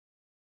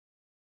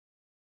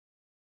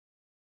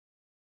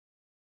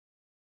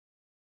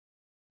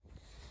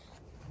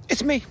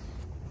It's me,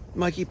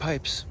 Mikey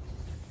Pipes,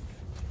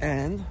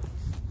 and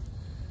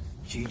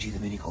Gigi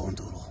the mini golden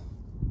doodle.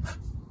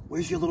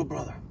 Where's your little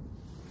brother?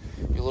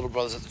 Your little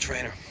brother's at the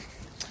trainer.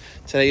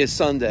 Today is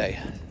Sunday,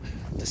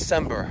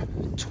 December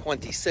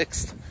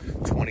 26th,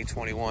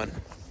 2021.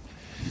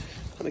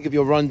 Let me give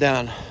you a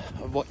rundown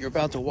of what you're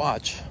about to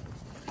watch.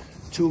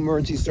 2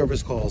 emergency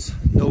service calls,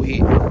 no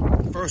heat.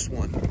 First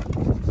one,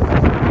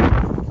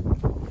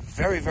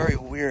 very, very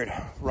weird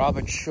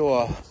Robert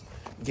Shaw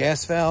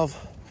gas valve,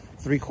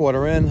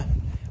 3/4 in,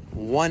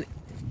 1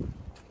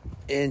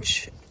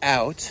 inch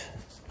out,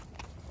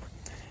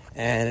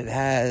 and it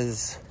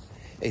has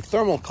a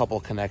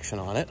thermocouple connection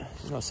on it.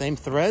 You know, same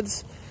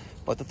threads,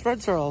 but the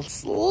threads are a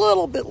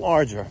little bit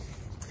larger,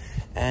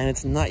 and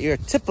it's not your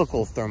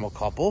typical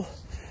thermocouple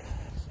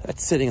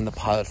that's sitting in the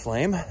pilot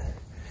flame.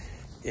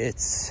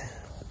 It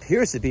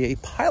appears to be a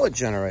pilot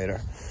generator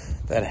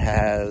that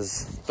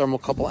has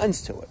thermocouple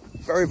ends to it.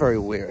 Very, very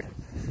weird.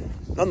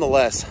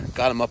 Nonetheless,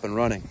 got him up and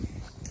running.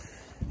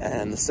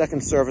 And the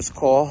second service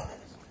call,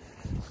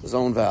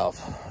 zone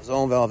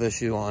valve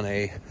issue on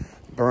a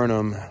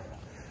Burnham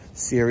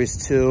Series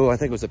 2. I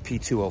think it was a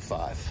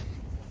P205.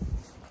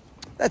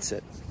 That's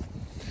it.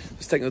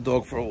 Just taking the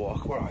dog for a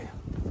walk. Where are you?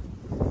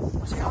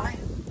 Want to say hi?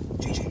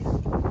 Gigi,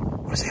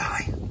 want to say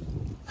hi?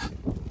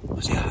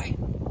 Want to say hi?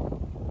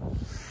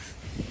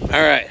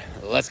 All right,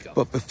 let's go.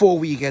 But before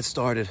we get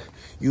started,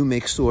 you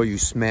make sure you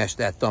smash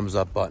that thumbs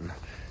up button.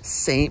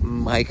 St.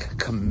 Mike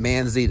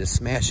commands you to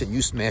smash it.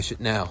 You smash it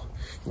now.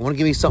 You want to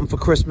give me something for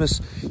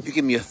Christmas? You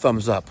give me a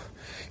thumbs up.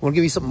 You want to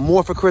give me something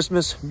more for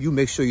Christmas? You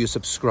make sure you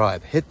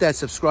subscribe. Hit that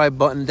subscribe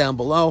button down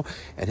below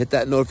and hit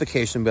that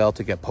notification bell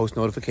to get post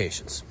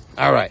notifications.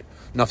 All right,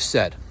 enough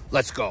said.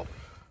 Let's go.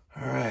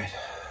 All right,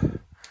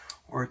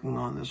 working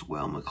on this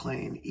Weil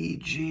McLain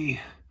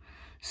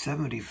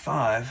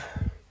EG75.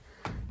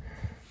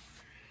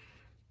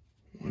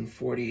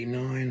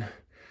 149,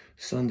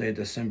 Sunday,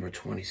 December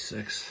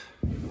 26th.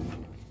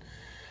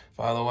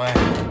 By the way,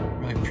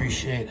 really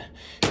appreciate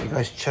you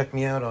guys check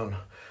me out on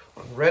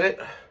Reddit.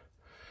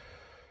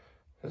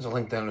 There's a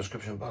link down in the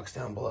description box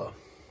down below.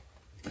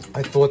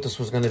 I thought this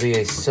was going to be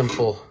a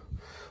simple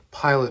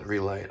pilot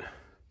relight,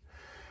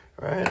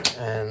 right?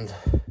 And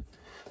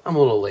I'm a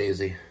little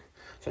lazy,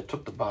 so I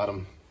took the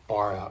bottom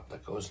bar out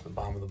that goes to the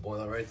bottom of the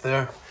boiler right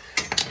there.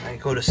 And I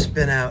go to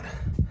spin out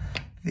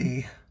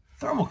the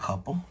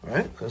thermocouple,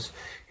 right? Because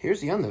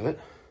here's the end of it,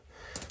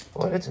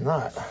 but it's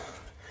not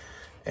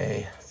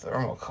a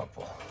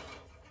thermocouple.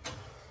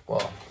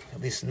 Well,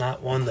 at least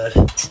not one that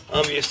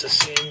I'm used to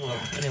seeing or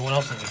anyone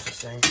else is used to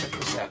seeing. Check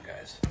this out,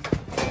 guys.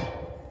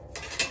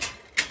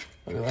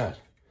 Look at that.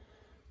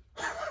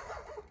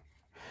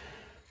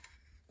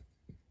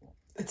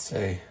 It's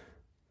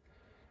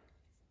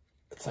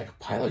like a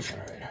pilot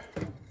generator,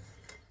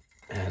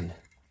 and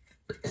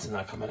it's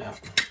not coming out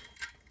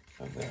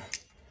right there.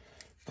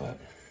 But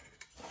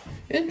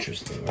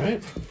interesting,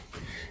 right?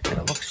 And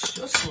it looks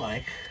just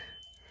like,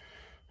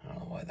 I don't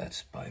know why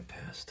that's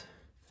bypassed.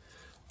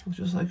 It looks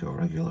just like a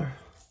regular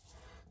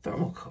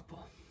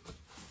thermocouple.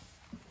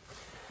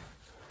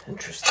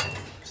 Interesting.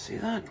 See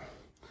that?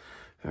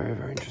 Very,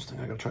 very interesting.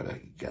 I'm going to try to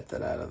get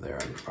that out of there.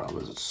 And the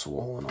problem is it's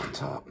swollen on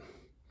top.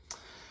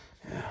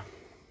 Yeah.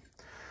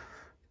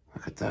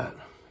 Look at that.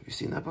 Have you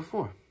seen that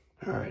before?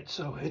 All right,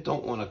 so it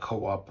don't want to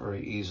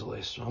cooperate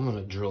easily, so I'm going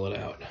to drill it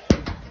out.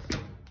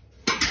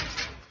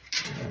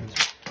 And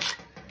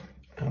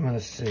I'm going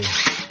to see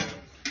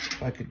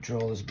if I could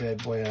drill this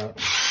bad boy out.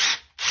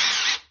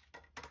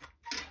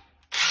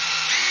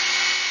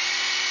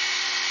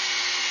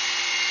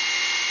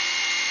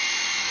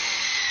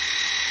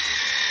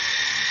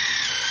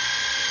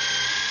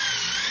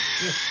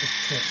 Just the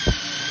tip.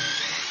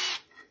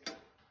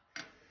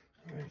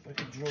 All right, if I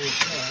could drill it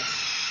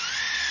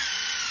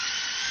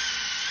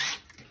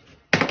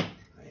out,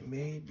 I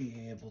may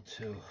be able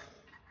to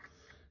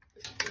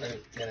let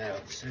it get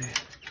out. See?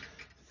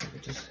 If I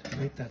could just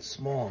make that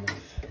small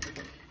enough,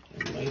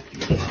 it might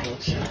be able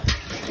to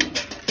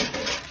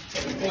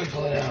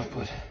wiggle it out,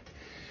 but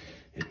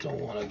it don't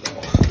want to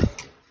go.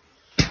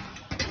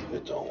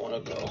 It don't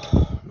want to go.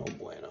 No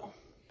bueno.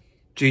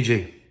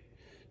 Gigi,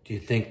 do you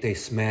think they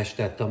smashed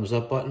that thumbs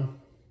up button?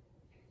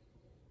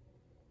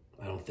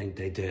 I don't think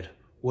they did.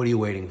 What are you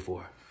waiting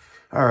for?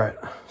 All right,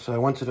 so I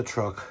went to the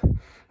truck,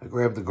 I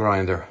grabbed the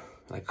grinder,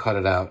 and I cut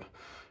it out,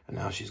 and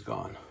now she's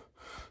gone.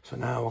 So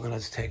now we're gonna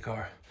take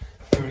our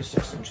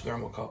 36-inch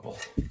thermocouple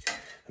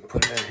and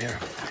put it in here.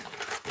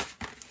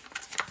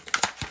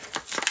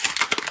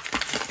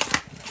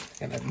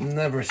 And I've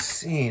never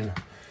seen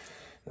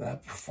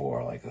that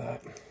before like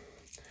that.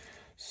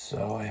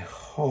 So I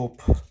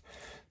hope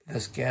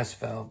this gas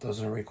valve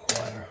doesn't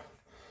require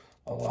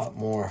a lot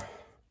more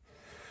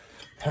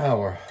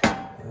power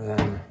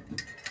than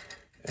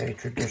a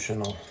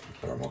traditional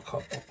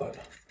thermocouple, but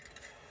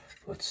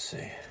let's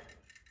see.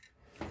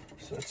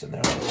 So that's in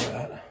there like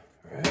that,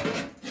 right?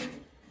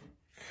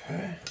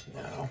 Okay,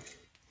 now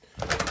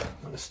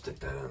I'm gonna stick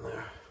that in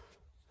there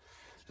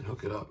and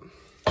hook it up.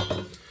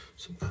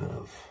 Some kind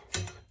of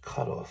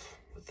cutoff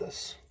with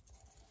this.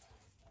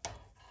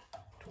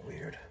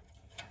 weird.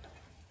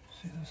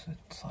 See this?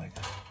 It's like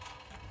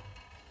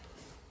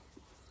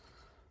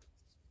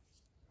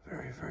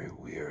very, very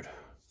weird.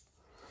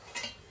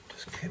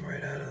 Just came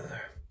right out of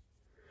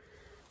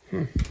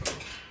there.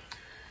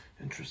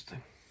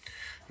 Interesting.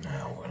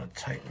 Now we're gonna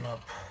tighten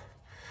up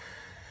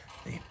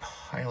the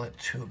pilot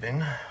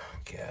tubing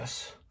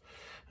gas.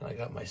 And I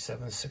got my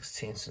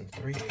 7/16 and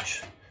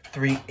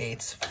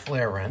 3/8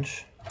 flare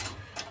wrench,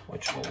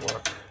 which will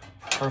work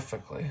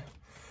perfectly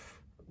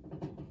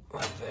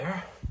right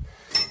there.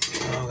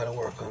 Now I'm gonna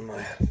work on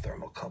my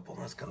thermocouple,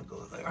 and that's gonna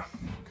go there.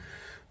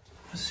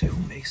 Let's see who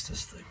makes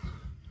this thing.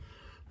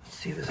 Let's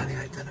see if there's any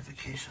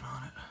identification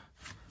on it.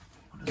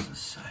 What does this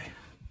say?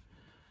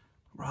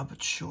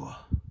 Robert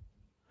Shaw.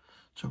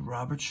 It's a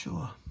Robert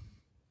Shaw.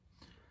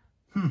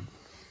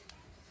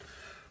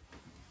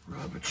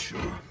 Robert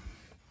Shaw.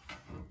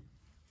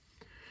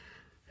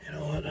 You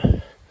know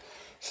what?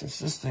 Since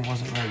this thing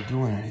wasn't really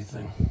doing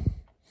anything,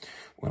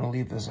 we're gonna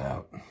leave this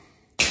out.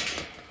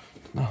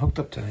 It's not hooked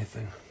up to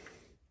anything.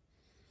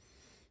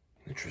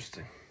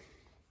 Interesting.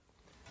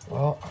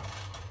 Well,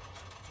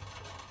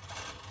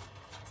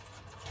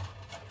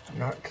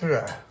 not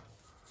today.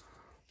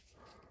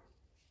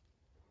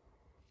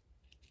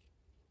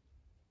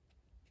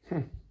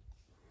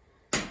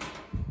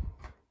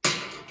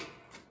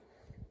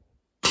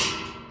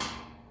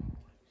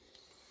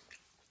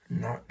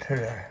 Not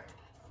today.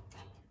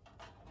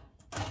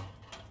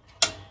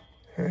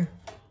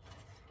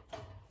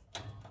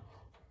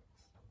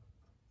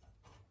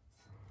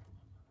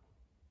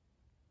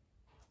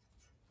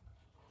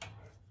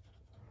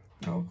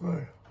 No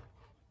good.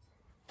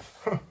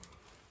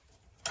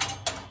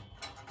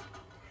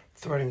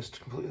 Threading is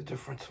completely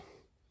different.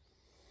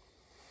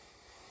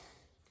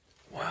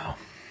 Wow.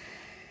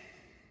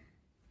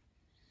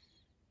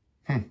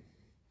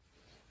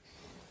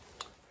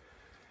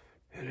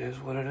 It is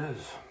what it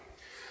is.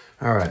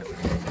 All right.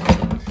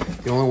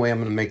 The only way I'm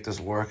going to make this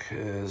work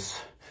is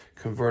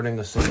converting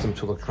the system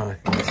to electronic.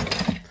 All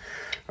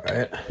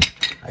right.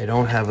 I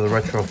don't have the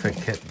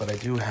retrofit kit, but I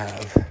do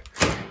have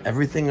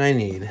everything I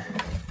need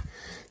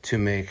to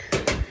make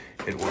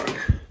it work.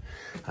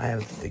 I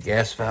have the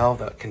gas valve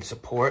that can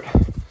support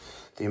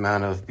the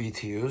amount of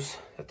BTUs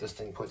that this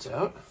thing puts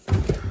out.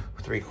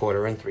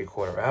 3/4 in,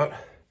 3/4 out.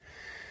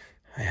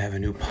 I have a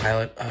new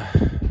pilot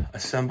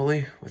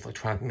assembly with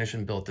electronic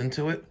ignition built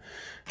into it.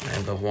 I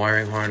have the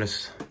wiring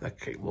harness that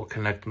will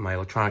connect my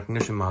electronic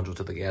ignition module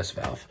to the gas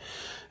valve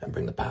and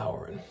bring the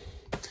power in.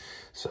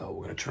 So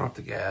we're gonna turn off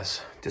the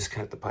gas,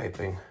 disconnect the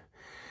piping,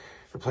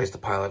 replace the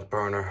pilot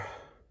burner,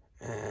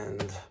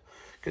 and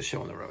get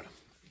show on the road.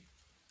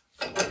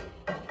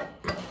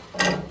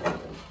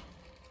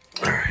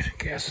 All right,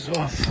 gas is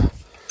off.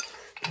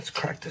 Let's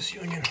crack this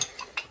union.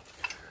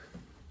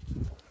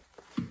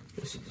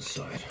 This is the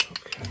side,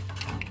 okay.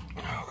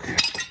 Okay.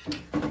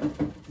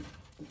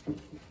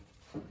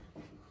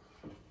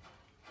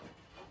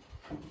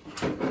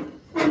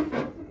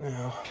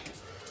 Now,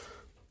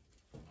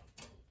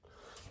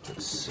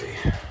 let's see.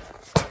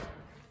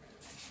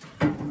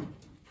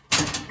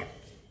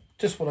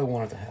 Just what I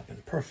wanted to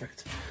happen,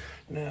 perfect.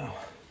 Now,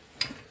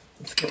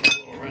 let's get a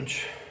little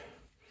wrench.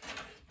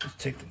 Let's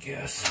take the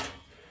gas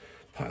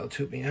pilot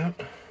tubing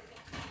out.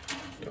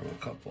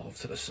 Thermocouple off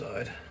to the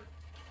side.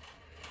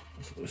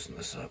 Let's loosen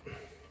this up.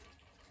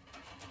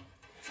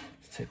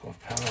 Let's take off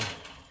power.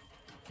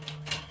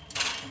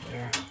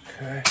 There,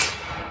 okay.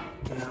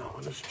 Now,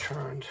 when it's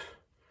turned,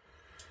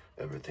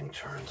 everything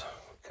turned.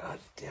 God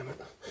damn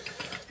it.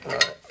 All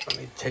right, let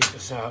me take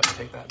this out,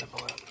 take that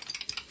nipple out.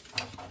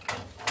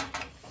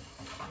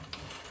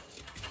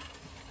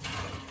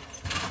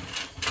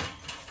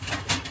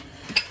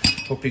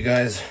 Hope you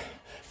guys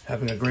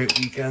having a great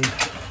weekend.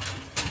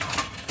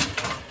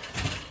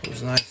 It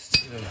was nice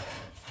to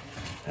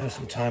have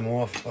some time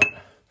off, but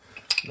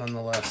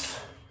nonetheless,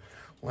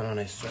 went on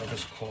a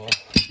service call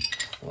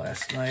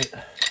last night.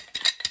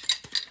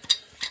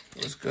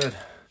 It was good.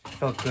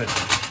 Felt good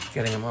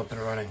getting them up and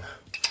running.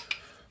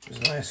 It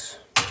was nice.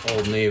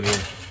 Old Navy.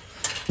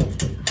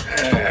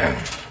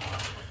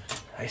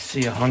 I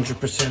see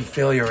 100%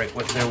 failure rate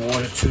with their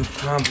water tube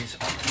combis,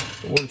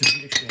 the water tube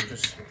heat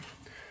exchangers.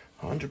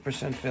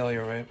 100%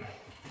 failure rate.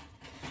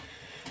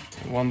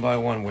 And one by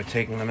one, we're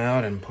taking them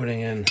out and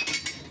putting in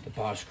the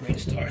Bosch Green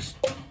Stars.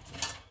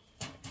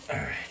 All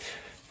right.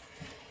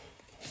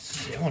 Let's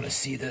see. I want to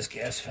see this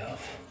gas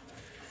valve.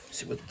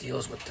 See what the deal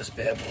is with this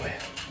bad boy.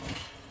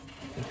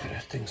 Look at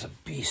that thing's a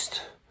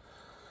beast.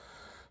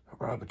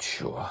 Robert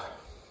Shaw.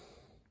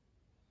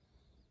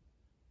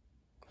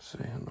 See,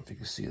 I don't know if you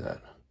can see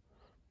that.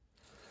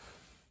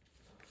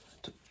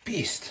 It's a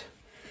beast.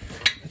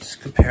 Let's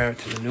compare it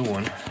to the new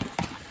one.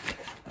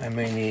 I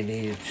may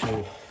need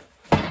to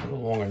put a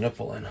longer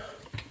nipple in.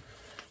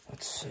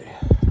 Let's see.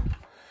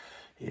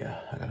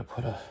 Yeah, I'm gonna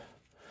put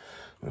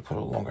a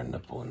longer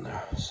nipple in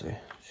there. See,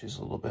 she's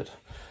a little bit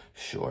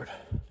short.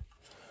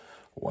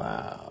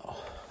 Wow,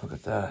 look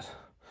at that.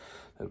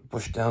 It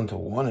pushed down to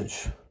 1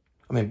 inch.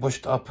 I mean,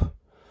 pushed up.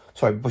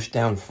 Sorry, pushed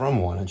down from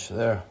 1 inch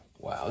there.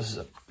 Wow, this is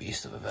a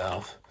beast of a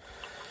valve.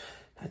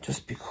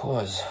 just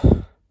because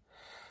the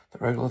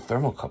regular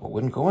thermocouple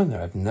wouldn't go in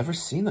there. I've never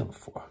seen that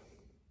before.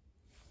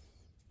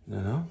 You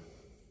know?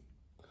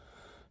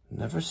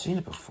 Never seen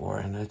it before,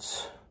 and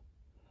it's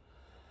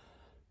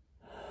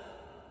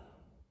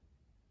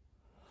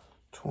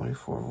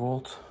 24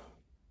 volt,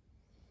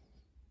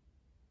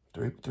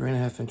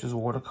 3.5 inches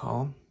water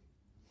column.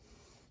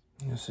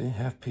 You see,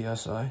 half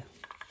PSI.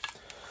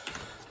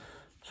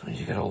 So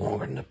you get a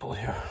longer nipple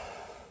here.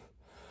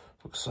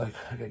 Looks like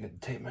I gotta get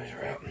the tape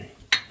measure out.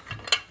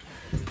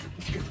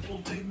 Let's get the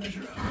little tape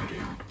measure out right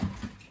here.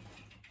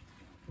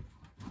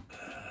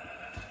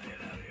 Get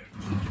out of here.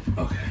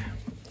 Okay.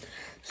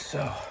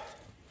 So,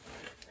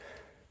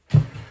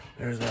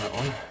 there's that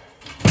one.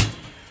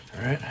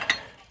 All right.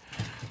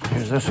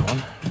 Here's this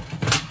one.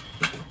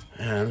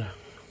 And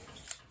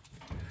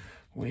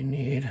we're gonna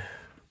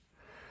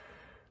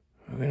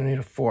need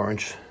a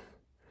 4-inch.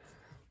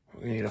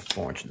 We're gonna need a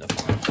 4-inch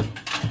nipple.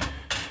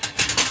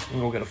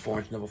 We'll get a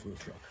 4-inch nipple from the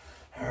truck.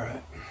 All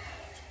right.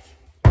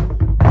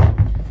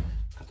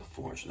 Got the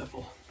 4-inch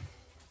nipple.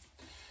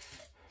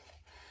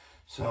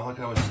 So, like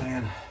I was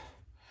saying,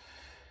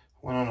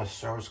 went on a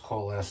service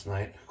call last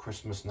night,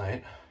 Christmas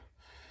night.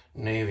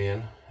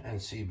 Navian,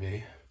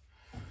 NCB,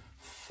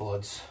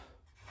 floods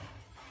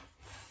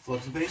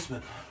the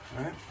basement,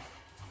 right?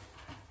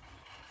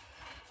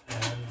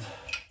 And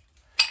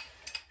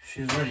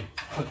she's already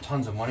put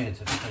tons of money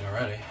into this thing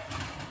already,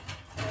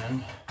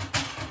 and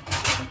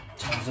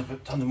tons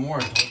of more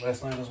into it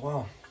last night as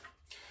well.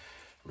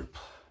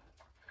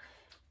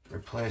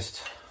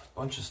 Replaced a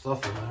bunch of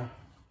stuff in there.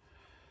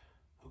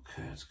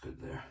 Okay, it's good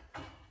there.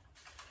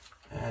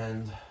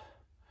 And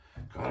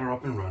got her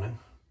up and running.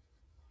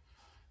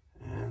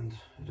 And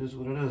it is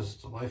what it is.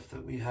 It's the life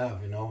that we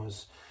have, you know,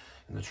 is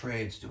in the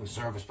trades, doing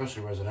service,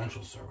 especially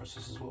residential service.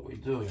 This is what we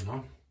do, you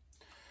know.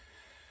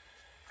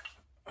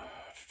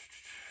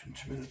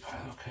 Intermittent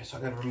pilot. Okay, so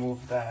I gotta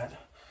remove that.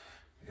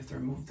 I have to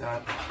remove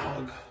that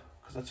plug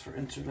because that's for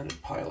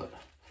intermittent pilot.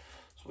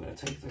 So we're gonna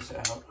take this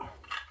out.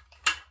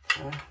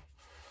 Okay,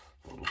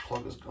 the little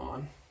plug is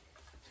gone.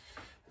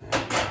 And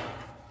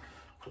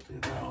put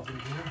the valve in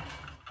here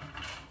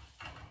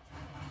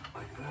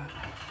like that.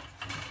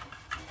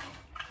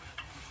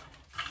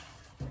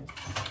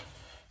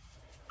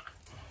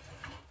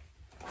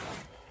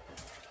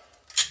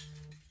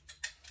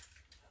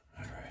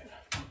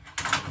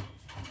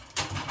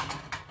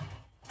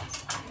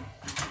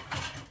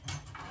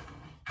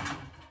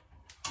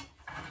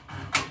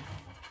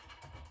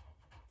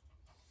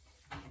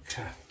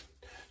 Okay,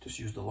 just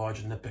use the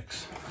larger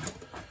Nipix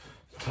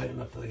to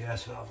tighten up the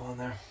gas valve on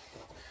there.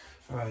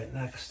 All right,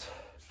 next,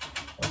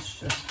 let's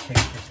just take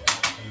this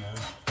out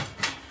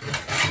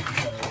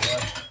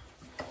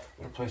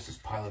and replace this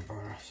pilot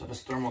burner. So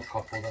this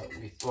thermocouple that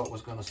we thought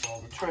was going to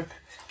solve the trick,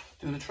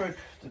 do the trick,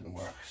 didn't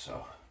work.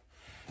 So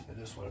it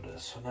is what it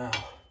is. So now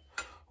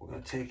we're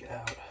going to take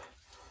out,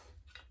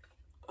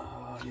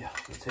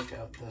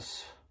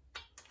 this,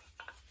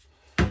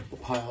 the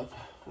pilot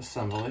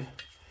assembly.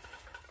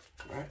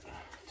 Right,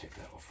 take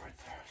that off right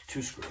there.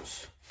 2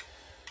 screws.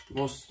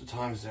 Most of the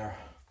times they're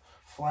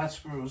flat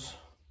screws,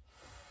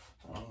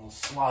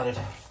 slotted.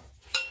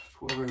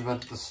 Whoever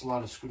invented the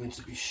slotted screw needs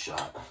to be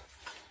shot.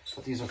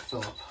 But these are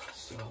Phillips,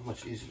 so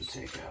much easier to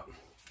take out.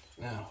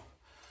 Now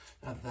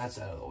that that's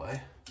out of the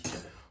way,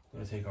 we're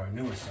going to take our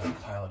new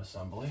pilot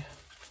assembly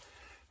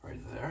right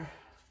there,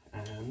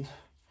 and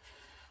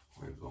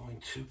we're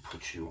going to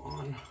put you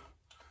on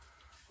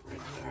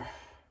right there.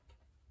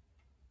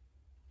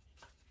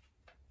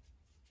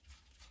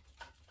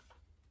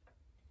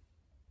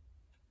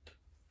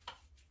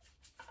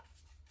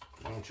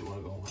 Why don't you want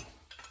to go on?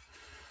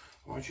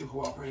 Why don't you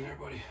cooperate there,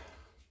 buddy?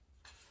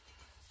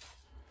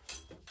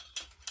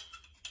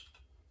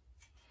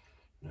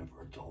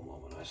 Never a dull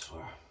moment, I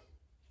swear.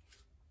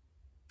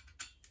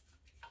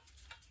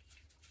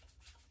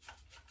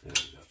 There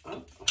you go.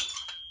 Oh.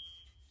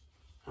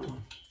 Come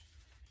on.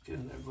 Get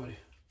in there, buddy.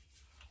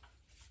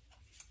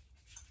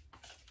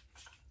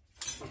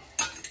 Okay.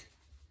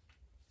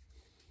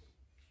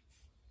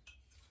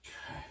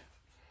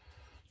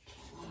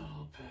 Just a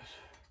little bit.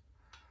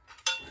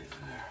 Right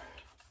there.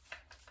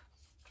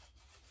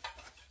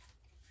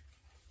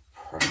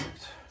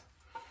 Perfect.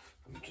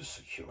 Let me just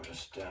secure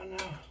this down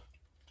now.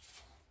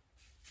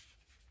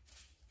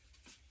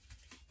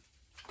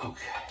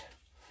 Okay.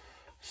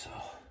 So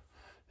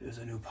there's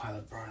a new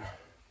pilot burner.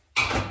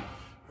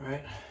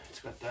 Alright, it's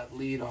got that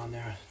lead on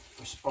there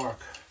for spark.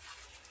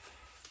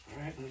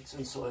 Alright, and it's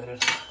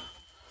insulated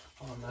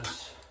on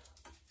this.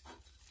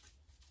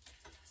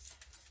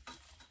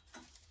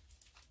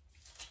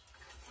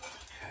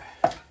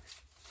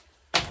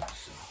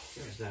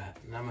 There's that,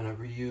 and I'm going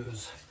to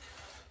reuse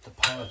the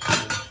pilot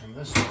tube from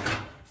this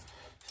one.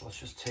 So let's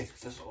just take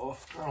this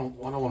off. I don't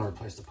want to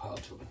replace the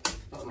pilot tubing.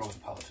 Nothing wrong with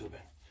the pilot tubing.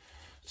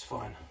 It's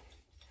fine.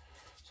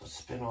 So let's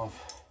spin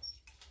off.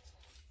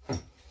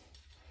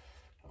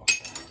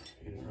 Okay,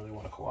 you didn't really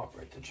want to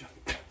cooperate, did you?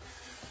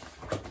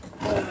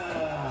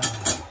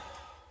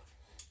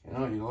 You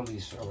know, you go to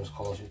these service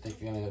calls, you think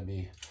you're going to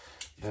be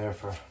there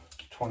for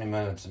 20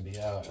 minutes and be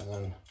out, and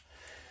then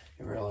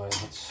you realize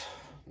it's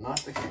not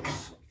the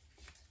case.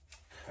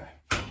 Okay,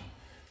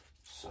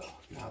 so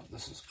now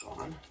this is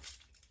gone,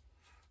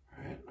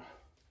 right?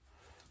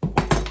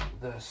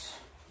 This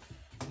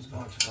is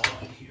going to go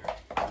right here.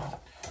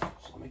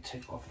 So let me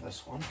take off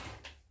this one.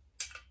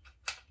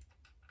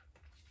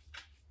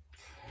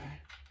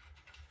 Okay.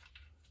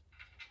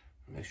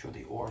 Make sure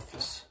the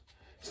orifice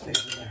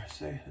stays in there.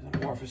 See, there's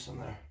an orifice in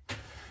there.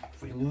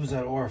 If we lose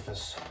that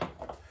orifice,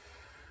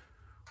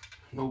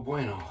 no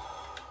bueno.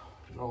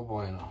 No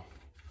bueno.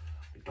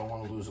 We don't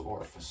want to lose the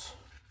orifice.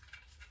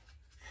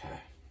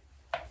 Okay.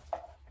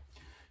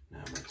 Now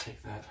I'm going to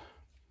take that.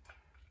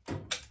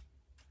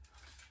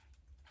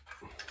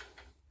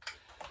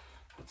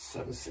 That's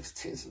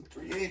 7/16 and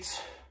 3/8.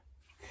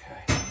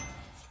 Okay.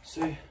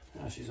 See?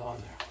 Now she's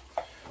on there.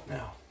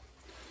 Now,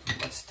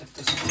 let's stick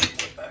this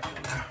one back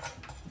in there.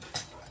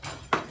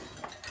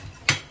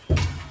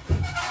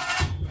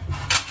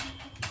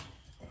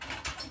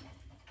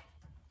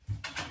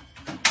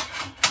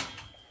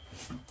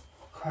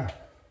 Okay.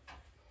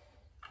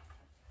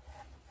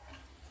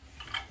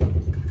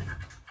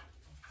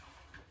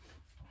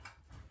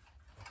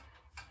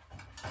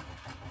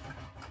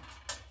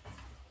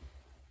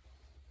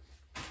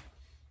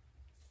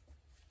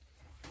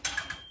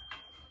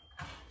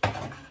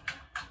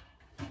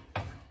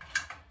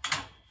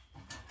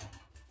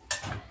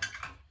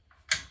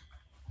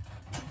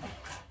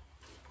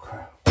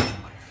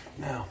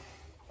 Now,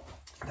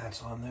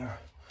 that's on there.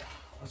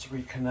 Let's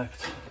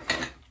reconnect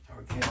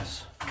our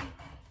gas.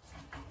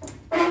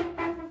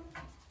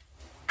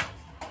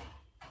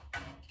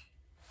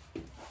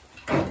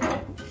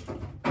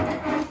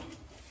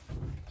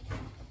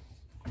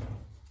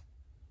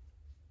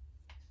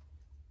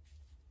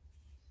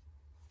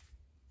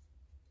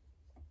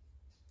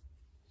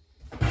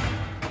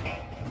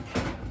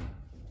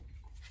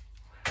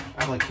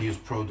 I like to use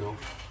Pro Dope.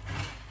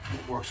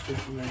 It works good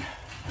for me.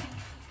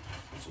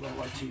 That's what I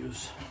like to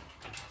use.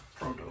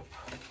 Pro Dope.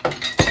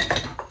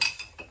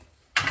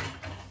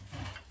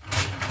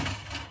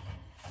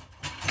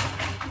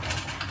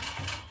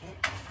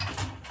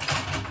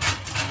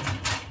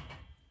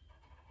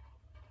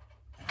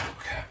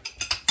 Okay.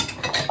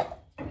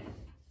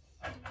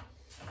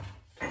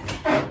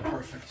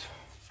 Perfect.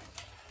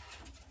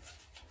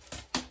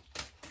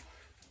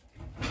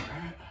 All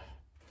right.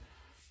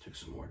 Take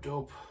some more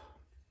dope.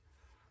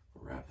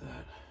 Wrap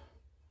that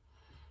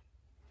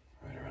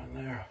right around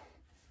there.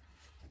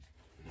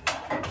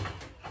 Now,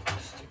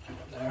 stick you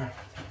in there.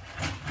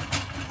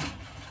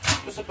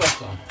 Just about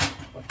done.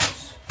 Like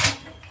this.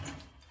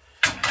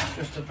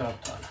 Just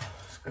about done.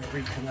 Just gonna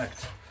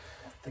reconnect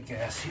the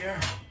gas here.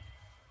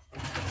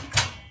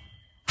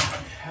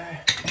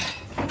 Okay.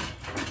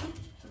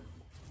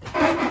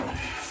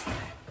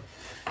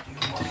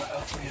 Even more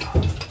out for you.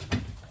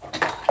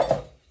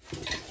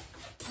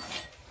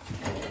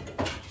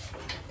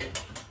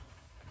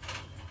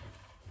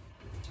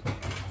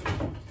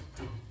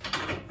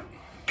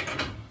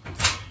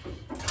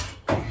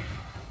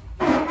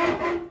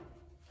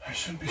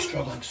 Shouldn't be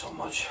struggling so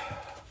much.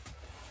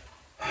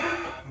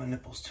 My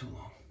nipple's too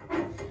long.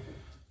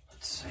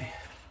 Let's see.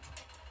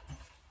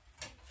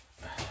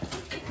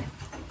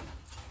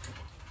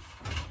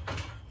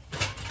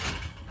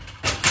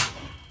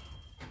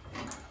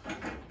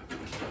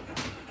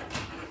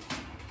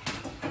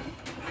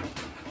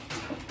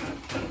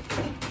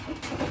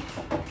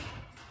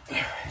 All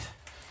right,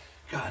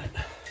 got it.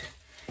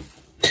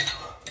 Now,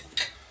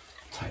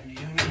 tighten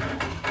the union.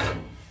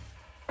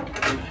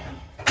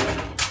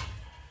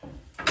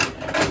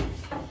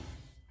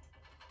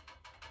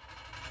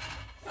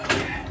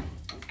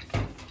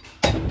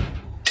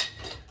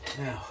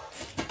 Now,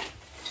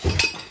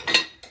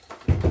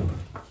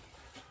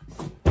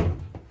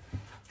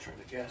 turn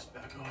the gas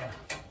back on.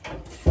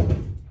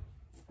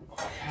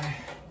 Okay,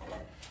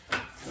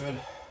 good.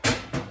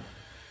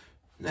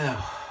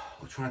 Now,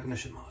 electronic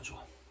ignition module.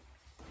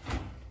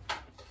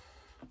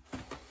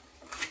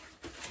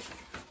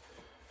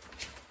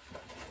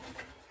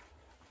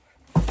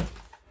 I'm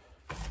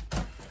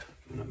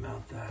gonna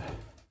mount that.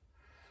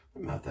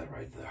 Mount that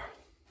right there.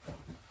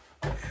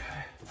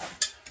 Okay.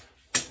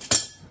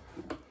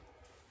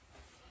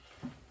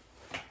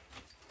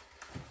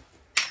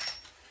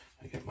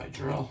 My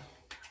drill,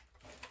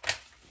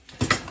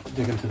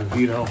 dig into the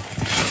Vito,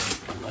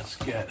 and let's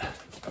get a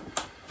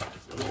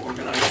little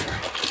organizer.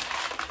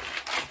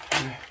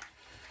 Okay.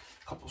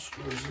 A couple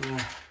screws in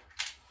there,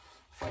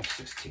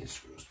 5/16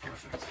 screws,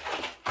 perfect.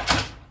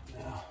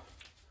 Now,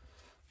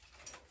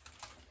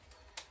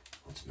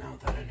 let's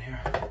mount that in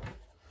here.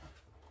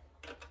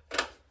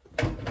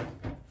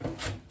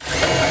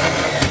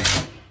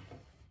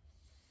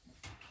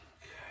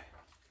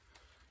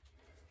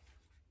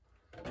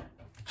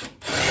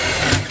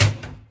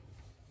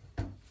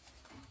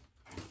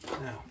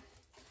 Now,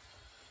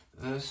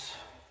 this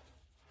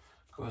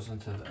goes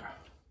into there.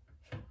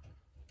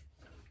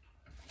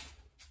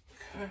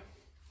 Okay.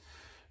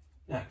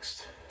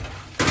 Next,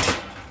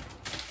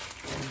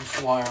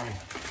 this wiring.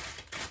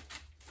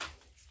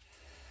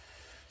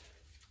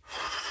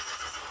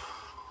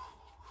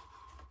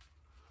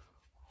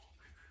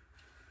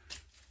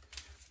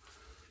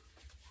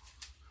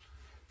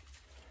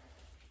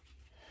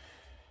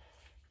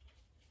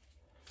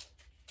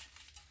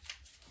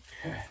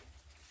 Okay.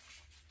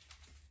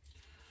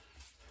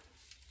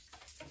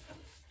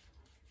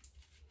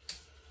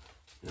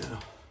 Now,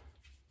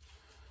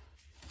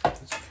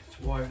 let's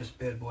wire this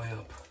bad boy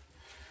up.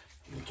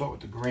 We'll start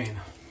with the green.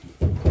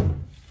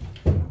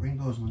 The green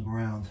goes on the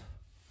ground,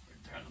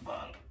 right there on the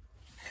bottom.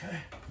 Okay.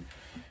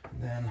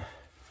 And then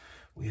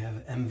we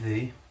have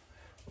MV,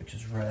 which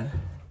is red.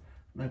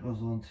 And that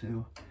goes on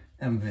to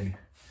MV.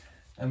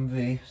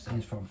 MV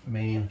stands for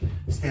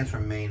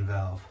main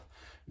valve.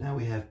 Now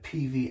we have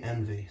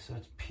PVNV. So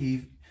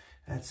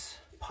that's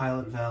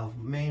pilot valve,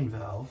 main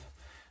valve,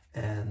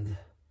 and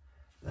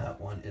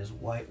that one is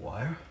white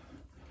wire.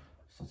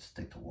 So let's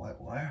stick to white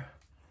wire.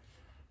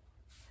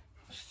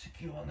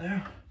 Stick you on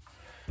there.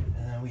 And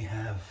then we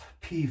have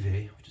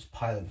PV, which is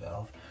pilot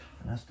valve,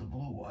 and that's the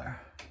blue wire.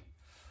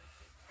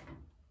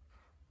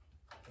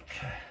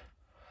 Okay,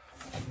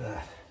 like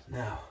that.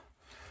 Now,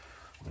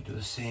 we're gonna do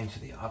the same to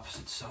the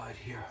opposite side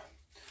here.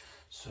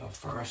 So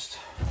first,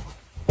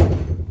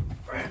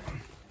 right,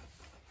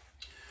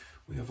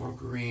 we have our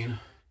green,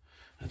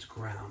 that's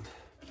ground.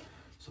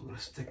 So we're gonna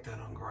stick that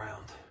on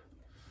ground.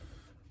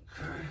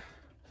 Okay,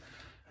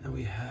 then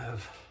we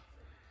have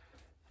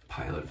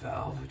pilot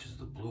valve, which is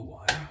the blue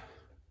wire.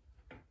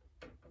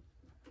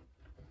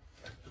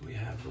 We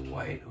have the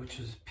white, which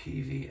is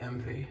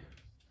PVMV.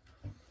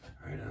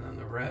 Right, and then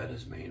the red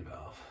is main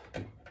valve.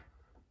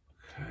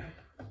 Okay.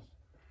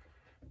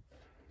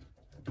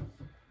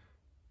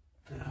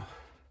 Now,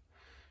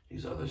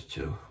 these others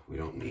two, we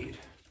don't need.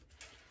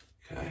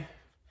 Okay.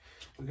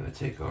 We're gonna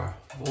take our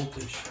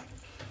voltage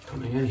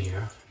coming in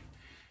here,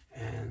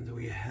 and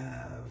we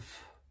have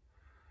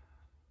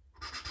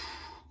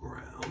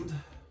ground.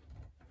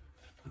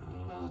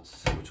 Let's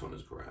see which one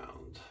is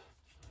ground.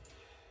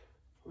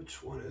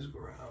 Which one is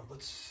ground?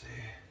 Let's see.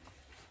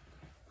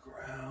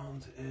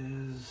 Ground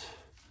is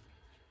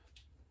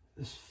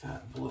this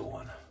fat blue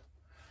one.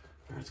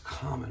 Or it's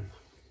common.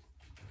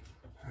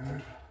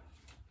 Or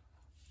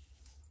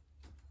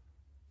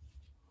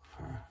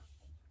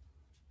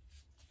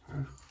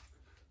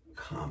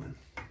common.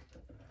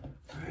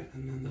 Alright,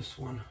 and then this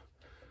one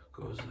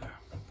goes there.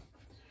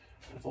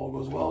 And if all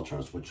goes well, turn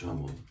the switch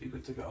on, we'll be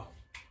good to go.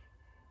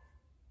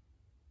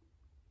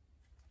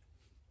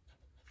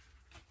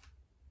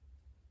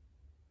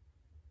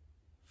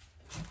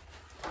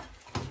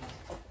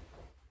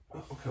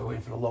 Okay,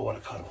 waiting for the low one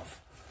to cut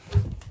off.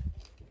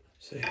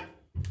 See?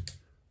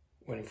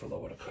 Waiting for the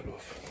low one to cut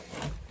off.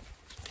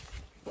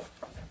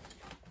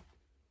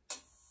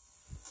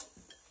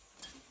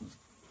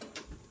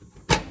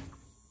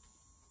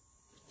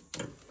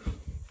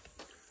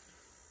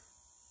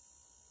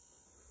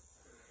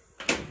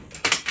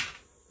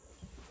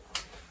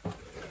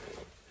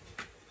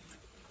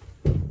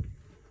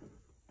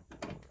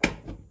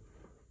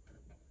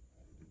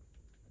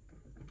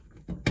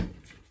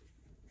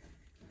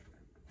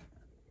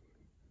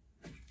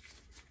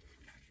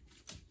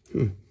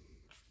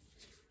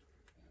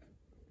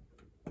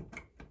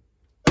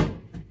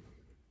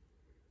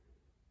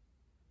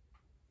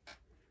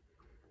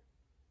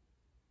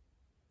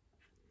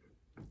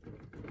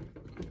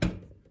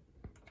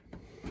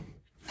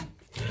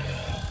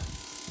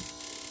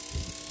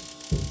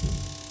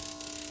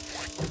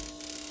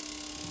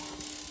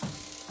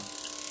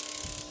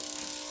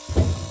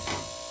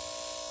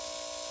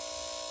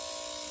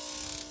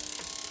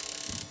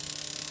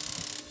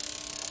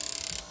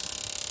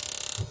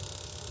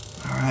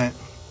 Alright.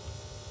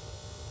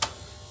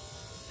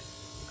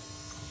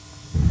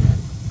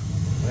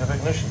 We have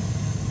ignition.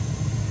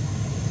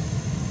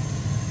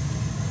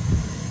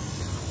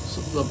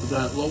 Something up with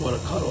that low water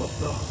cutoff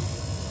though.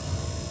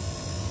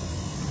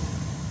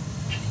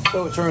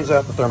 So it turns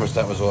out the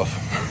thermostat was off.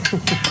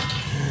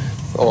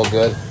 It's all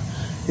good.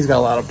 He's got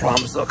a lot of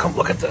problems though. Come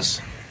look at this.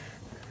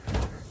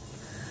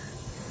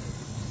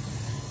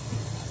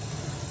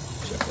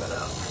 Check that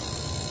out.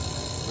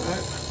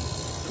 Alright.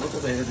 Look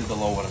what they did to the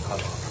low water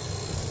cutoff.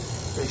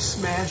 They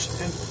smashed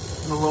in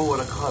the low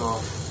water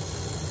cutoff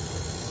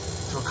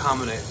to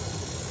accommodate.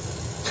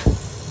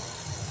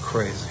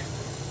 Crazy.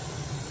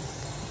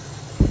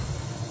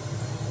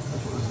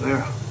 That's what was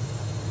there.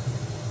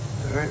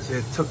 Alright, so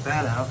they took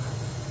that out.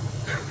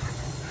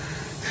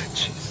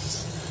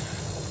 Jesus.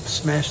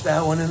 Smashed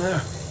that one in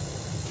there.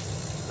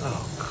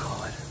 Oh,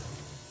 God.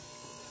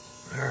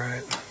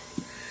 Alright.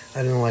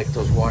 I didn't like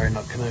those wire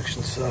nut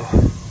connections, so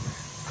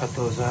cut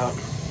those out.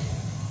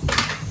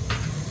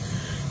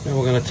 Now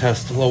we're going to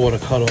test the low water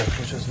cutoff,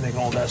 which is making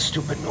all that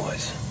stupid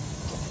noise.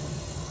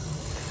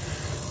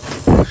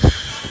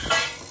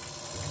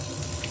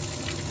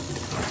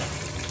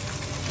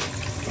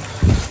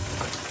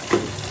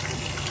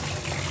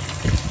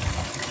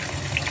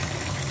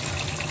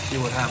 See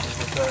what happens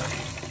with that.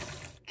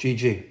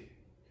 GG.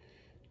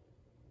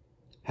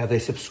 Have they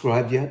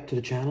subscribed yet to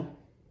the channel?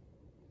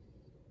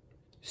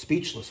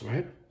 Speechless,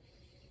 right?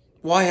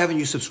 Why haven't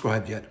you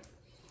subscribed yet?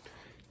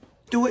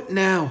 Do it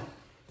now.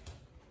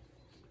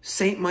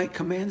 Saint Mike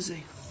commands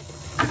thee.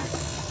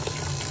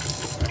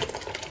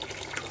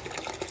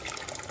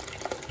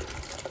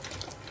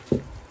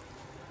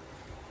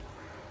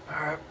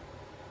 All right.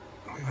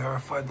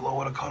 modified low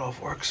water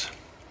cutoff works.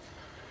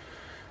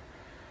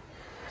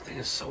 I think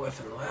it's so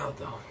effing loud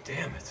though.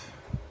 Damn it.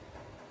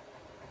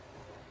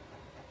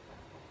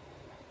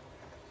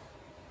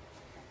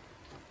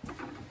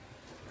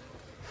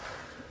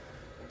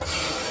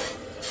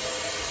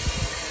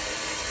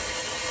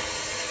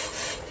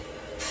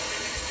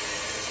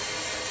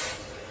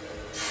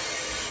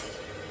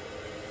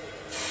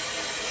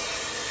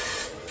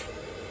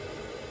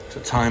 It's a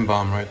time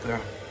bomb right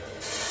there.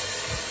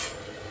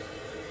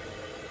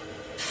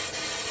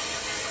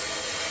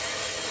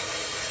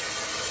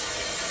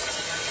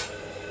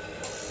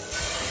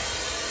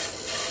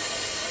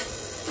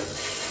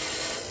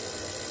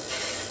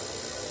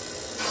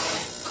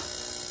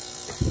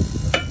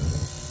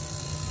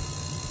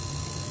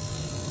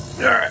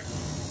 All right.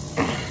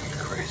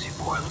 Crazy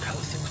boy, look how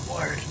this thing's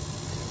wired.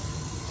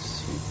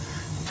 See,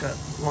 got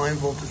line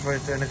voltage right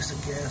there next to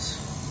gas.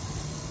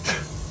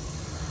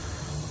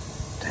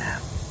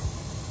 Damn.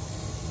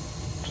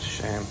 It's a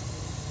shame.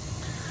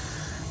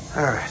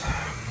 All right.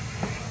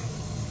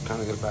 Time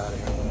to get out of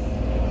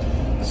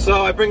here.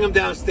 So I bring him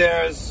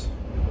downstairs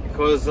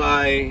because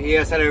he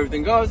asked how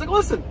everything goes. I was like,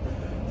 listen,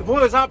 the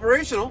boiler's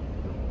operational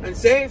and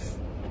safe.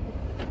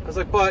 I was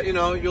like, but you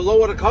know, your low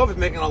water cover is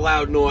making a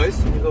loud noise.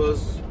 And he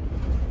goes,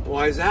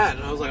 why is that?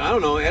 And I was like, I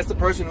don't know. Ask the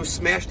person who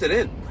smashed it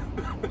in.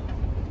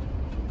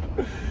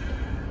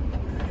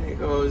 And he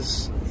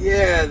goes,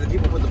 yeah, the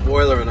people put the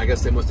boiler in. I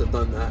guess they must have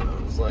done that. And I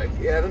was like,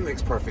 yeah, that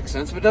makes perfect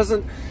sense. If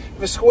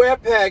a square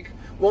peg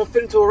won't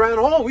fit into a round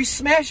hole, we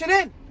smash it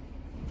in.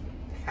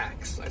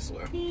 Hacks, I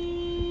swear.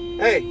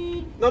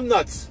 Hey, numb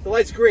nuts. The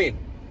light's green.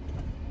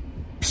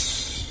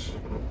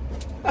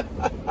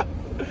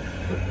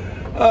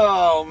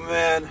 Oh,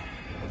 man.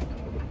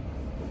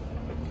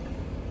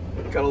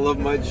 Gotta love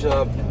my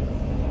job.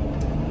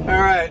 All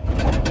right,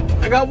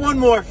 I got one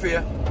more for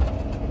you.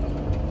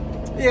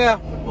 Yeah,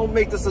 we'll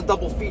make this a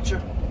double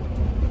feature.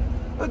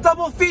 A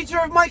double feature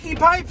of Mikey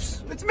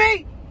Pipes. It's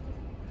me.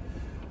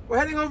 We're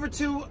heading over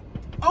to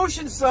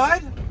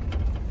Oceanside.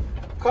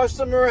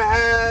 Customer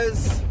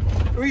has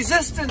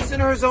resistance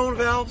in her zone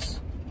valves,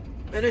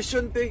 and it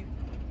shouldn't be.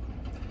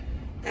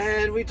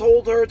 And we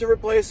told her to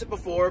replace it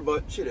before,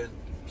 but she didn't.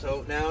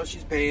 So now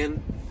she's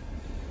paying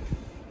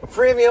a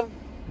premium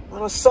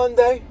on a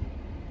Sunday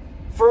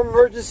for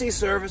emergency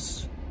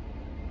service.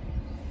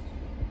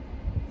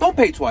 Don't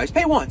pay twice,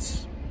 pay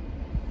once.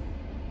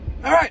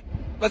 All right,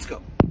 let's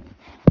go.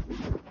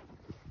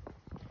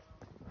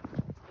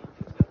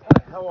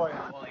 Hi, how are you?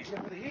 You here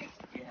for the heat?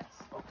 Yes.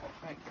 Okay,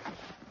 thank you.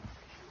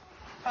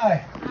 Hi.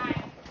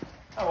 Hi.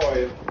 How are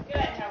you? Good,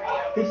 how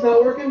are you? Heat's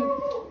not working?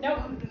 Nope.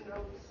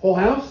 Whole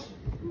house?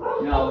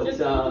 No, it's Just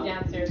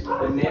downstairs.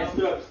 the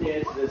master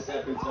upstairs is a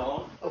separate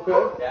zone.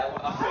 Okay. That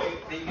one, I'll show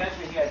you. You guys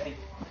were here, I think,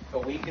 a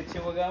week or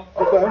two ago.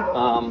 Okay.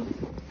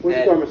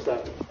 Where's the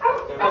thermostat?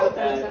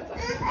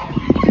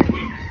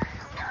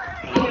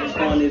 This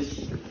one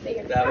is,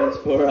 that one's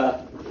for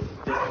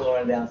just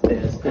flooring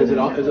downstairs. Is it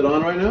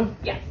on right now?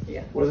 Yes.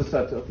 Yeah. What is it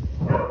set to? I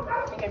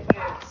think I put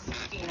it at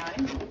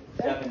 69.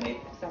 70.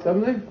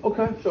 70?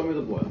 Okay, show me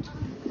the boiler.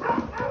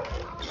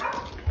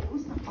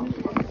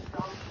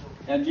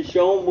 Now just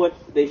show them what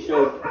they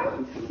showed.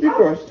 You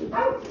first.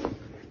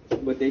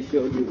 What they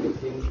showed you.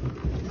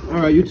 All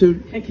right, you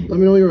two. Let me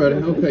know when you're ready.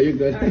 Okay, you're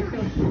good.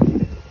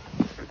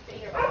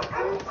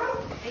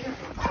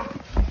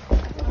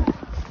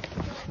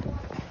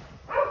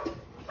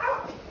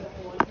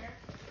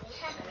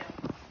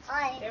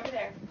 Over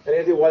there. Any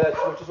idea why that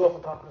switch is off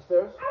on top of the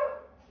stairs?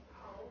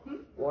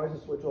 Why is the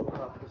switch off on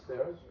top of the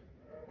stairs?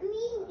 Me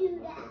do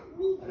that.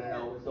 Me I don't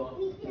know, it's on.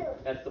 Me too.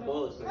 That's the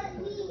boiler switch. I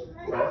didn't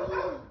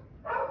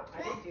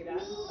do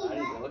that. I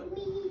didn't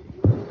do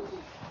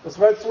it. This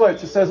red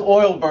switch, it says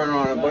oil burner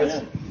on it, but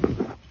it's...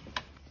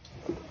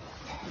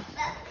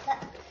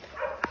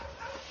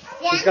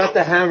 She's got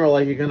the hammer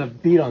like you're gonna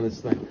beat on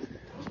this thing.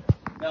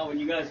 No, when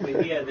you guys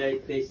were here,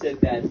 they said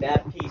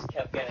that piece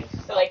kept getting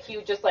stuck. So like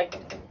you just like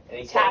And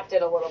he tapped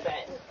it a little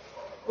bit,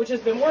 which has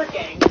been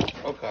working.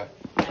 Okay.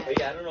 But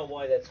yeah, I don't know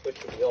why that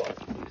switch would be off.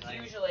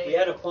 Usually. We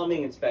had a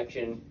plumbing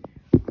inspection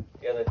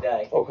the other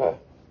day. Okay.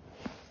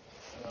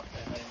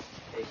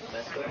 They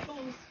messed with it.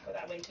 Tools. Go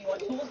that way. If you want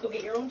tools, go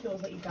get your own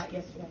tools that you got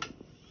yesterday.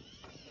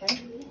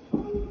 Okay?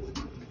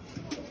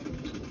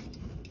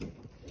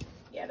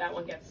 Yeah, that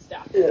one gets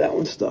stuck. Yeah, that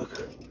one's stuck.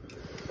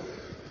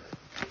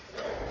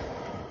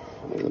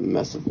 There's a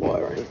mess of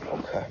wiring.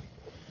 Okay.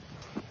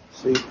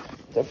 See,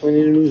 definitely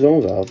need a new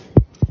zone valve.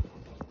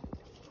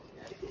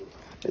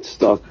 It's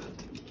stuck.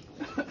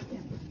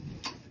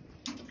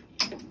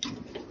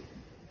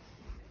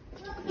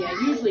 Yeah,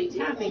 usually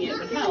tapping it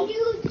would help.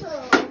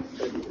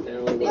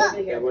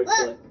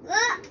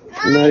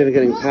 I'm not even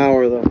getting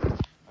power though.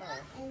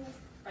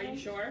 Are you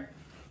sure?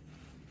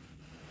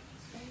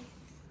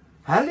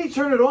 How did he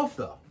turn it off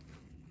though?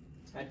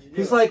 How'd you do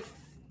He's it? like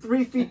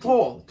 3 feet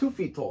tall, 2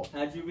 feet tall.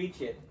 How'd you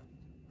reach it?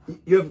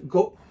 You have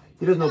go.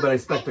 He doesn't know about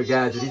Inspector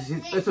Gadget.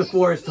 It's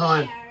before his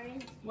time.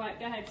 What?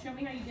 Go ahead. Show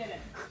me how you did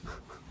it.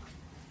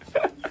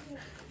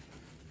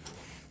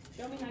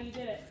 Show me how you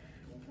did it.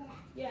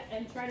 Yeah,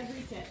 and try to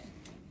reach it.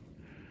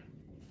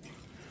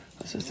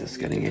 This is just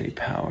getting any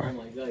power. Oh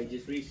my god, he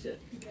just reached it.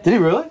 Did he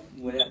really?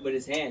 With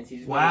his hands. He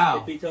just Wow.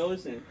 went his tippy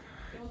toes and...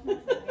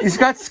 He's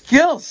got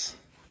skills.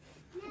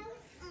 Now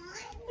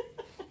it's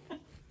on.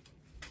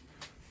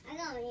 I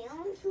got my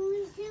own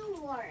tools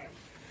to work.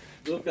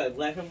 Look, guys,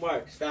 let him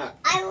work. Stop.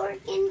 I work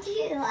in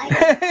too.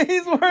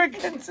 He's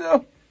working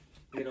too.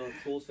 You know,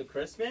 tools for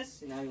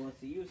Christmas, and now he wants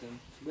to use them.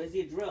 Where's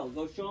your drill?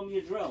 Go show him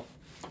your drill.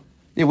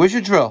 Yeah, where's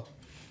your drill?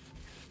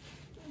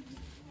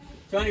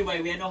 So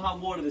anyway, we had no hot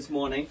water this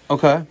morning.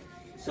 Okay.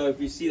 So if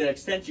you see that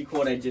extension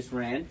cord I just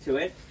ran to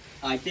it,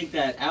 I think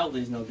that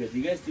outlet is no good. Do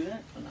you guys do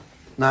that or not?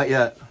 Not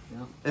yet.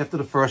 No. After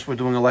the first, we're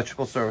doing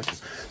electrical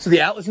services. So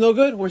the outlet's no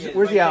good? Where's, Yeah,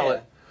 where's right the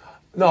outlet?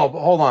 No, but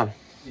hold on.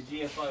 The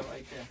GFI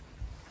right there.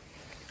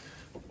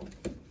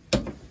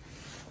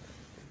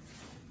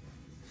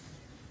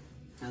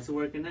 How's it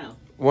working now?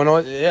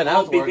 Yeah, now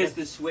Oh, it's working. because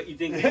the switch, you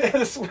think...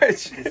 The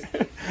switch.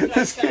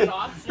 Just turn it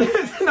off.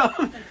 No.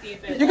 And see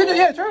if it... You can do,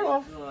 yeah, turn it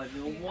off. Oh,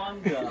 no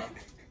wonder.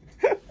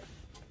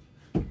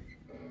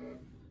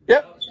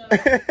 Yep.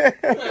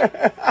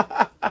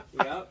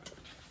 Yep.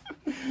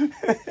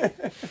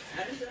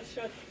 How does that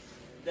shut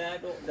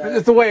that?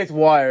 It's the way it's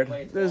wired. The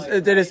way it's There's-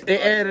 wired. They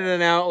added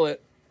an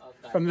outlet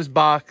Okay. from this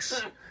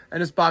box.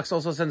 And this box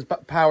also sends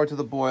power to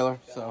the boiler.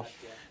 So, all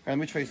right, let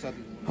me trace that.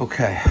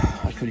 Okay,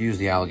 I could use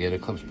the alligator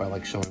clips by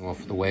like showing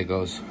off the way it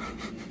goes.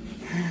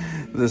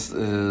 This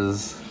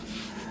is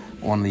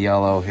one the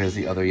yellow. Here's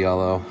the other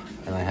yellow,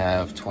 and I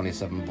have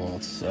 27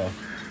 volts. So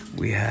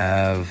we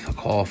have a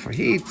call for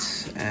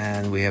heat,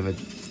 and we have a.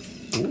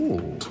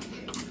 Ooh.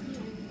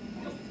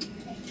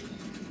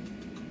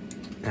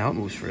 Now it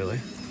moves freely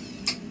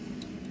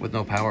with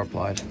no power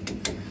applied.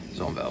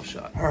 Zone valve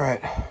shot. All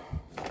right,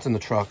 it's in the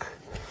truck.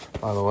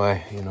 By the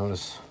way, you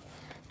notice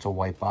it's a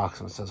white box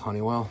and it says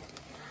Honeywell.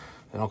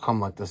 They don't come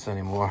like this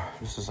anymore.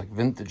 This is like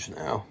vintage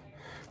now.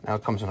 Now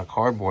it comes in a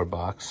cardboard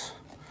box,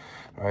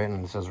 right?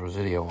 And it says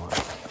Residio on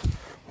it.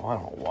 Well, I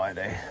don't know why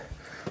they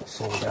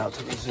sold out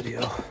to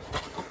Residio,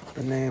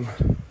 the name.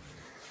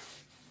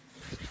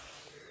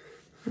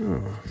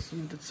 Oh,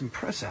 someone did some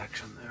press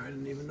action there. I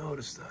didn't even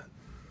notice that.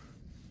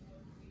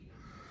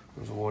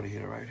 There's a water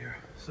heater right here.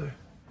 So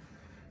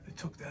they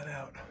took that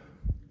out.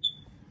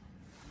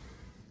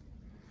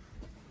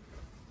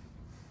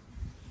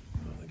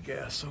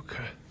 Gas,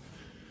 okay.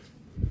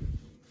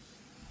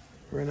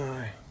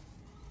 Renai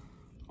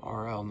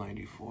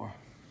RL94.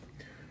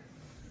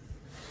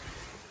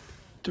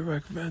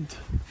 Direct vent.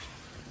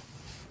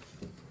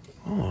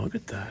 Oh, look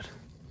at that.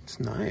 It's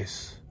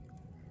nice.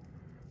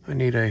 I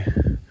need a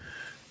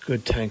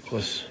good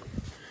tankless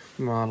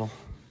model.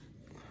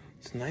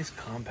 It's nice,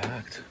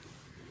 compact.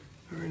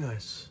 Very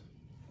nice.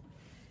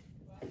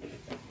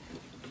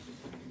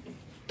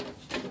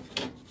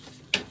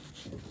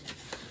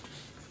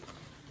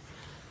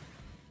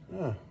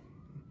 Oh,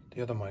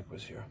 the other mic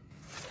was here.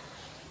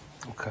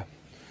 Okay,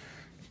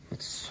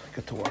 let's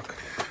get to work.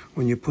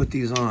 When you put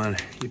these on,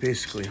 you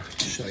basically, I'll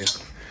show you.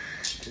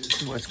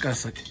 This is what it's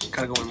got,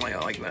 gotta go in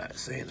like that,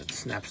 see, and it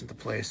snaps into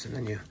place, and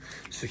then you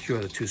secure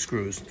the two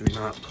screws. Do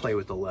not play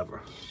with the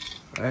lever,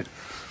 all right?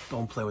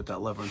 Don't play with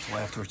that lever until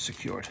after it's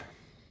secured.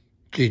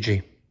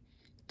 Gigi,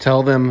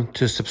 tell them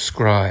to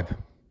subscribe.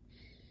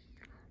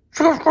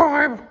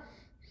 Subscribe!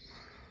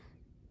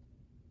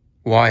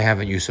 Why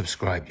haven't you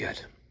subscribed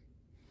yet?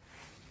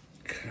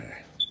 Okay.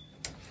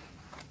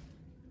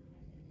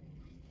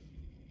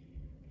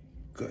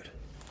 Good.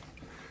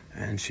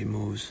 And she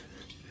moves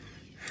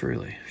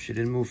freely. If she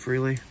didn't move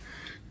freely,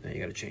 then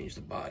you gotta change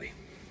the body.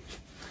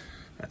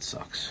 That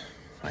sucks.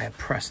 I have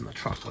press in the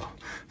truck though,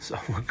 so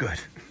we're good.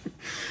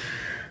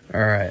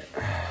 All right,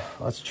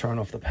 let's turn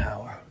off the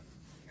power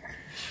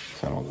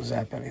so I don't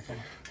zap anything.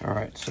 All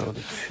right, so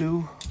the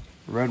two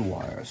red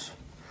wires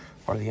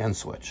are the end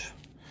switch.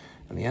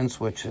 And the end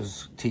switch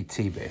is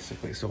TT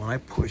basically. So when I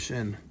push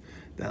in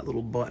that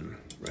little button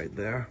right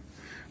there,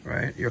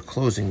 right, you're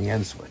closing the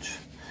end switch.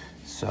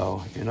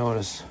 So if you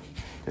notice,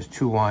 there's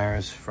two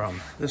wires from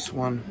this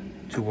one,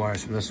 two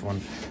wires from this one,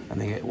 and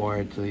they get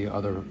wired to the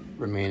other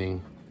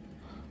remaining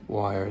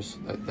wires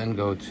that then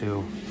go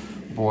to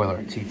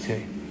boiler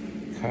TT.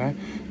 Okay,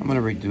 I'm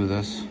gonna redo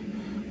this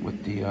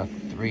with the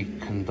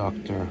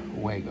 3-conductor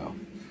Wago.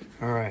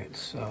 All right,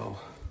 so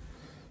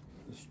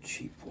this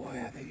cheap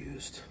wire they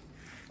used.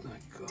 My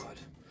God.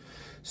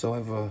 So I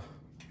have a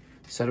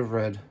set of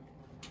red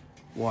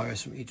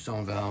wires from each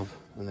zone valve,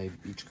 and they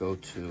each go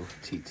to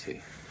TT.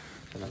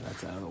 And then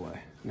that's out of the way.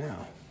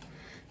 Now,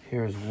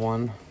 here's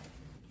 1,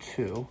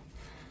 2.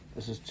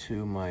 This is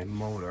to my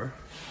motor.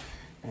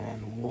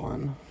 And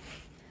one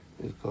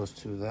goes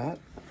to that,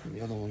 and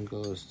the other one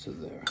goes to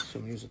there. So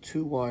I'm gonna use a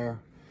 2-wire,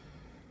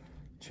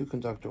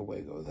 2-conductor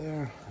Wago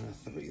there, and a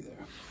 3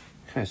 there.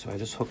 Okay, so I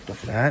just hooked up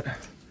that.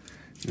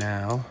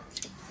 Now,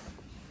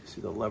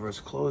 see the lever's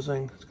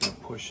closing. It's gonna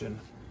push in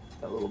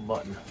that little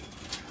button,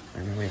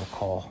 and then we have a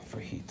call for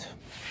heat.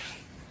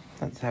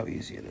 That's how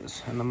easy it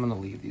is. And I'm gonna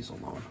leave these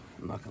alone.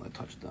 I'm not gonna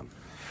touch them.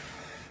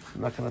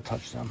 I'm not gonna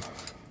touch them.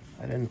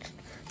 I didn't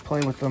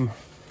play with them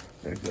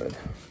They're good.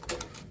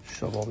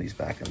 Shove all these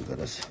back into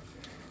this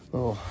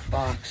little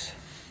box.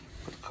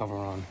 Put the cover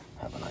on.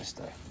 Have a nice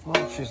day.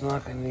 Well, she's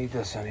not going to need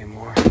this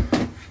anymore.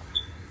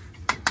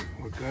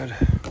 We're good.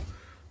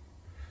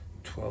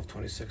 12,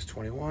 26,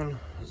 21.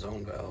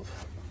 Zone valve.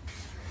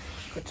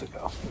 Good to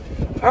go.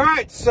 All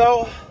right,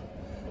 so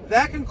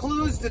that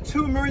concludes the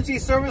 2 emergency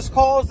service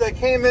calls that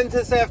came in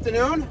this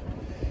afternoon.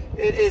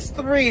 It is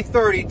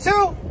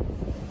 3:32.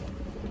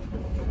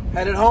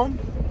 Headed home.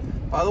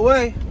 By the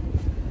way,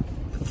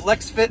 the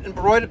FlexFit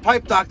Embroidered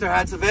Pipe Doctor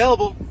hat's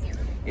available.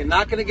 You're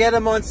not going to get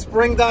them on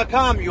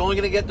spring.com. You're only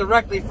going to get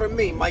directly from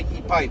me,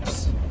 Mikey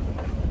Pipes.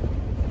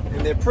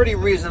 And they're pretty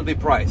reasonably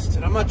priced.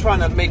 And I'm not trying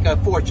to make a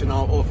fortune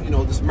off, you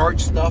know, this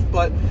merch stuff,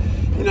 but,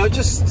 you know,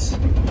 just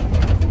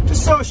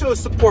show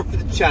support for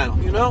the channel,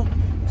 you know?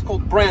 It's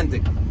called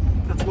branding.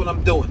 That's what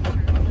I'm doing.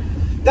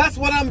 That's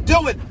what I'm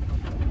doing.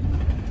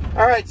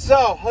 All right,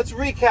 so let's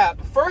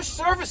recap. First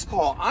service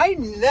call. I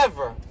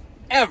never,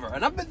 ever,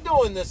 and I've been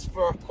doing this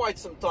for quite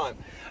some time,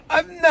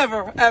 I've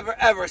never, ever,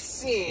 ever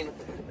seen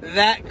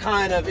that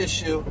kind of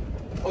issue,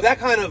 or that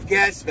kind of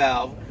gas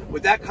valve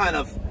with that kind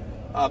of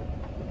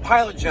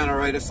pilot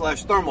generator /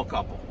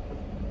 thermocouple.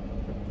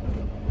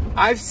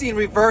 I've seen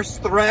reverse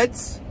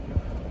threads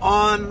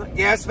on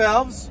gas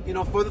valves, you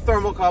know, for the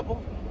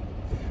thermocouple,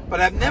 but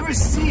I've never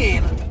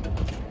seen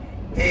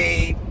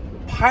a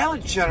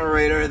pilot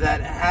generator that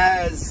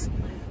has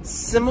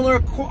similar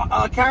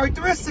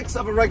characteristics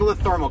of a regular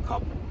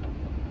thermocouple.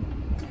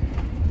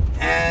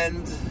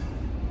 And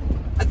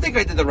I think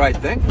I did the right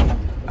thing.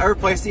 I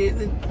replaced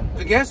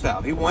the gas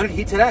valve. He wanted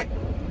heat today.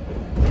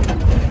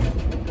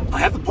 I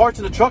have the parts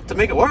in the truck to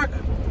make it work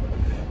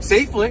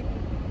safely.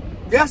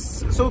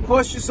 Yes, so it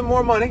costs you some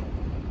more money,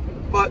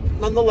 but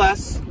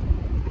nonetheless,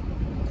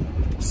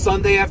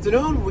 Sunday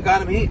afternoon, we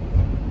got him heat.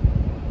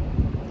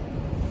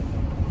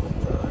 What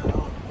the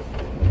hell?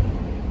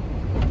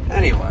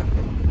 Anyway,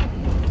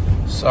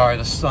 sorry,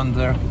 the sun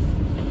there.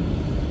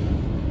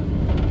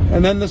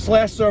 And then this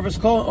last service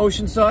call,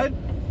 Oceanside.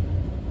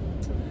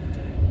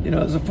 You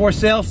know, there's a for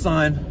sale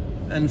sign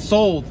and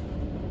sold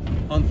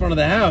on front of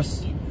the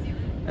house.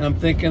 And I'm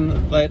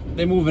thinking that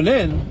they're moving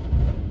in.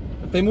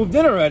 If they moved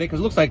in already,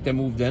 because it looks like they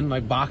moved in,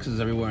 like boxes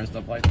everywhere and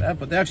stuff like that,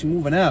 but they're actually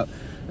moving out.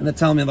 And they're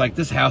telling me, like,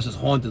 this house is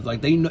haunted.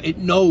 Like, it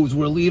knows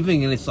we're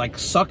leaving, and it's, like,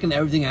 sucking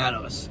everything out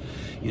of us.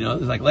 You know, it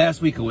was like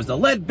last week it was the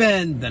lead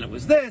bend, then it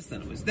was this,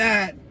 then it was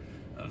that.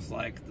 I was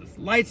like, the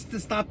lights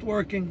just stopped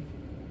working.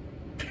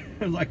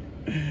 I was like,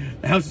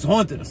 the house is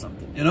haunted or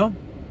something, you know?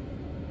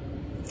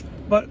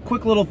 But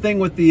quick little thing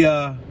with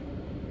the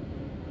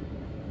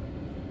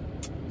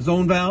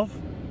zone valve,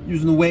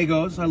 using the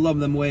Wagos. I love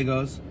them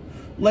Wagos.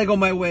 Lego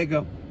my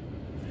Wago.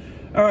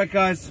 All right,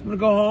 guys, I'm gonna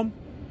go home,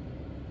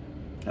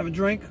 have a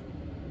drink.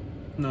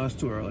 No, it's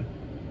too early.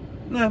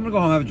 Nah, I'm gonna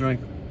go home, have a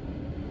drink.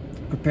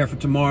 Prepare for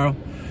tomorrow.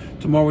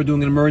 Tomorrow we're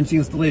doing an emergency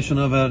installation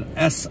of an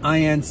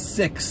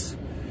SIN6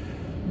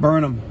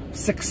 Burnham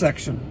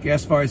 6-section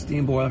gas-fired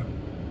steam boiler.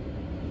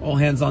 All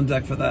hands on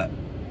deck for that.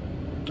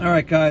 All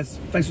right, guys,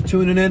 thanks for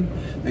tuning in.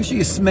 Make sure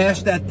you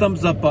smash that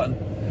thumbs up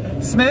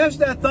button. Smash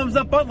that thumbs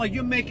up button like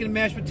you're making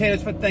mashed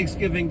potatoes for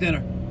Thanksgiving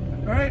dinner.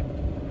 All right?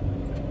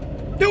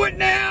 Do it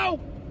now!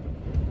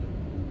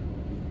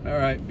 All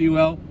right, be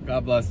well.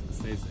 God bless.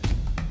 Stay safe.